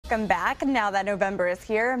Welcome back. Now that November is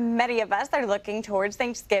here, many of us are looking towards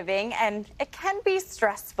Thanksgiving, and it can be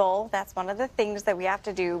stressful. That's one of the things that we have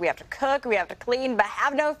to do. We have to cook, we have to clean, but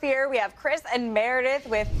have no fear. We have Chris and Meredith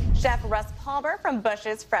with Chef Russ Palmer from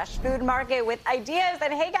Busch's Fresh Food Market with ideas.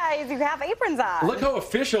 And hey guys, you have aprons on. Look how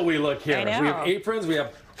official we look here. I know. We have aprons, we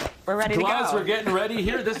have We're ready gloves, to go. we're getting ready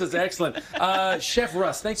here. This is excellent. Chef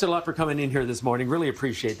Russ, thanks a lot for coming in here this morning. Really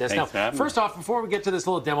appreciate this. Thanks for having me. First off, before we get to this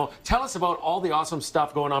little demo, tell us about all the awesome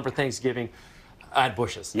stuff going on for Thanksgiving at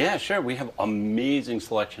Busch's. Yeah, sure. We have amazing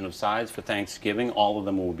selection of sides for Thanksgiving. All of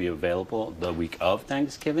them will be available the week of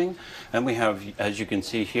Thanksgiving. And we have, as you can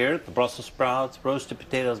see here, the Brussels sprouts, roasted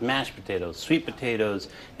potatoes, mashed potatoes, sweet potatoes,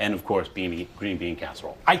 and of course, green bean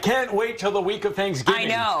casserole. I can't wait till the week of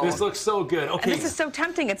Thanksgiving. I know. This looks so good. Okay. And this is so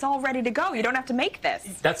tempting. It's all ready to go. You don't have to make this.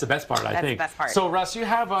 That's the best part, I think. That's the best part. So, Russ, you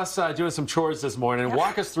have us doing some chores this morning.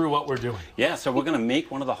 Walk us through what we're doing. Yeah, so we're going to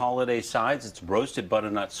make one of the holiday sides. It's roasted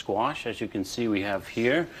butternut squash, as you can see we have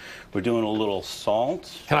here. We're doing a little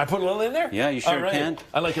salt. Can I put a little in there? Yeah, you sure All right. can.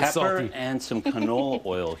 I like it Pepper salty. and some canola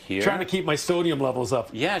oil here. Trying to keep my sodium levels up.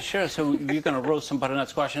 Yeah, sure. So you're going to roast some butternut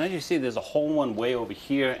squash. And as you see, there's a whole one way over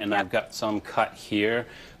here, and I've got some cut here.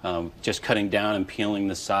 Just cutting down and peeling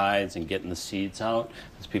the sides and getting the seeds out,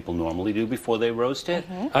 as people normally do before they roast it.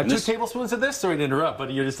 2 tablespoons of this? Sorry to interrupt, but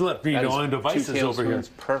you just let me know on devices over here.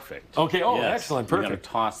 Perfect. Okay, oh, Yes. excellent, You're perfect. going to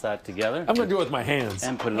toss that together. I'm going to do it with my hands.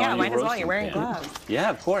 And put it Yeah, on might your as well. You're roasting wearing pan. gloves. Yeah,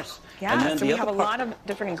 of course. Yeah, And then so the we have a other lot part- of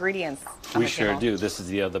different ingredients on We the sure table. do. This is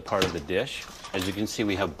the other part of the dish. As you can see,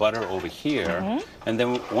 we have butter over here. And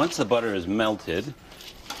then once the butter is melted,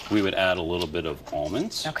 we would add a little bit of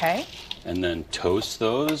almonds. Okay. And then toast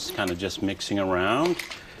those, kind of just mixing around.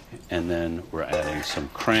 And then we're adding some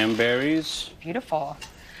cranberries. Beautiful.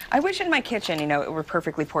 I wish in my kitchen, you know, it were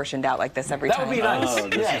perfectly portioned out like this every That time. would be nice. Oh,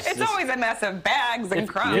 this Yes. is- It's always a mess of bags and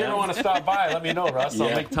crumbs. You don't want to stop by, let me know, Russ. I'll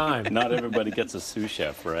make time. Not everybody gets a sous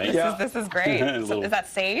chef, right? Yeah. This is great. A So little- is that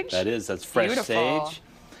sage? That's fresh Beautiful.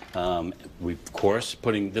 sage. We, of course,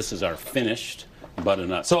 this is our finished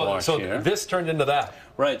butternut squash So here. this turned into that.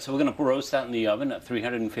 Right, so we're going to roast that in the oven at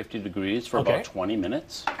 350 degrees for Okay. about 20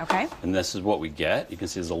 minutes. Okay. And this is what we get. You can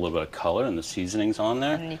see there's a little bit of color and the seasonings on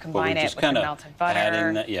there. And then you But combine we're it just with the kinda melted butter.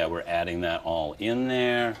 Adding that, yeah, we're adding that all in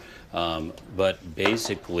there. But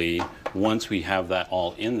basically, once we have that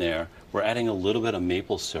all in there, we're adding a little bit of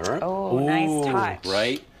maple syrup. Oh, nice Ooh. touch.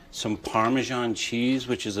 Right? Some Parmesan cheese,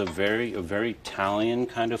 which is a very Italian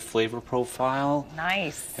kind of flavor profile.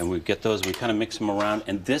 Nice. And we get those, we kind of mix them around.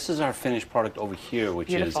 And this is our finished product over here, which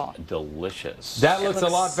Beautiful. is delicious. That looks a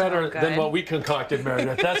looks lot so better than good. what we concocted,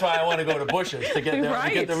 Meredith. That's why I want to go to Busch's to get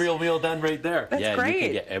Right. the real meal done right there. That's yeah, you great.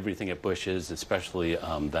 can get everything at Busch's, especially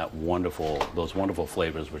those wonderful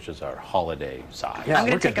flavors, which is our holiday side. Yeah. I'm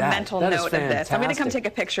going look to at take a that. mental That is note of this. I'm going to come fantastic.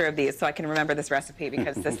 take a picture of these so I can remember this recipe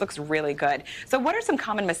because this looks really good. So what are some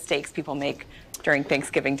common mistakes people make during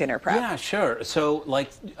Thanksgiving dinner prep? Yeah, sure. So, like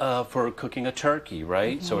for cooking a turkey,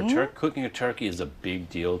 right? So, cooking a turkey is a big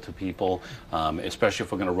deal to people, especially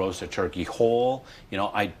if we're going to roast a turkey whole. You know,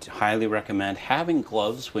 I highly recommend having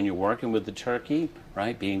gloves when you're working with the turkey,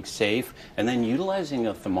 right? Being safe, and then utilizing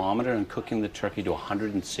a thermometer and cooking the turkey to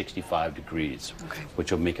 165 degrees,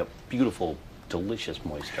 which will make a beautiful, delicious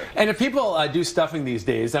moist turkey. And if people do stuffing these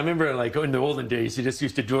days, I remember like in the olden days, you just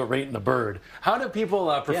used to do it right in the bird. How do people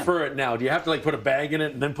prefer it now? Do you have to like put a bag in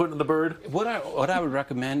it and then put it in the bird? What I would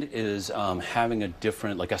recommend is having a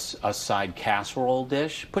different, like a side casserole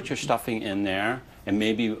dish. Put your stuffing in there, and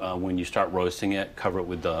maybe when you start roasting it, cover it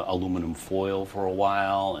with the aluminum foil for a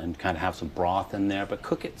while and kind of have some broth in there, but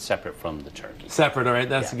cook it separate from the turkey. Separate, all right?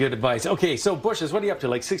 That's Yeah. good advice. Okay, so Busch's, what are you up to?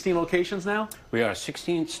 Like 16 locations now? We are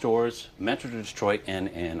 16 stores, Metro Detroit and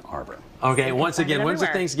Ann Arbor. Okay, once find it again, when's the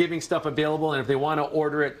everywhere. Thanksgiving stuff available? And if they want to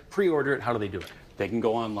order it, pre-order it, how do they do it? They can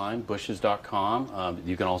go online, bushes.com.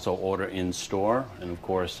 You can also order in store, and of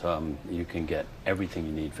course, you can get everything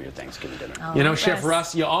you need for your Thanksgiving dinner. You know, Chef yes.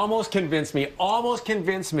 Russ, you almost convinced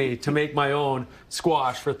me to make my own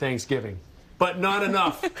squash for Thanksgiving. But not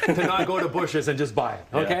enough to not go to Busch's and just buy it,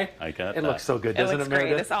 okay? I got It that. looks so good, It doesn't looks it, great.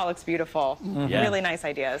 Meredith? This all looks beautiful. Yeah. Really nice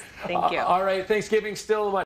ideas. Thank you. All right, Thanksgiving still what?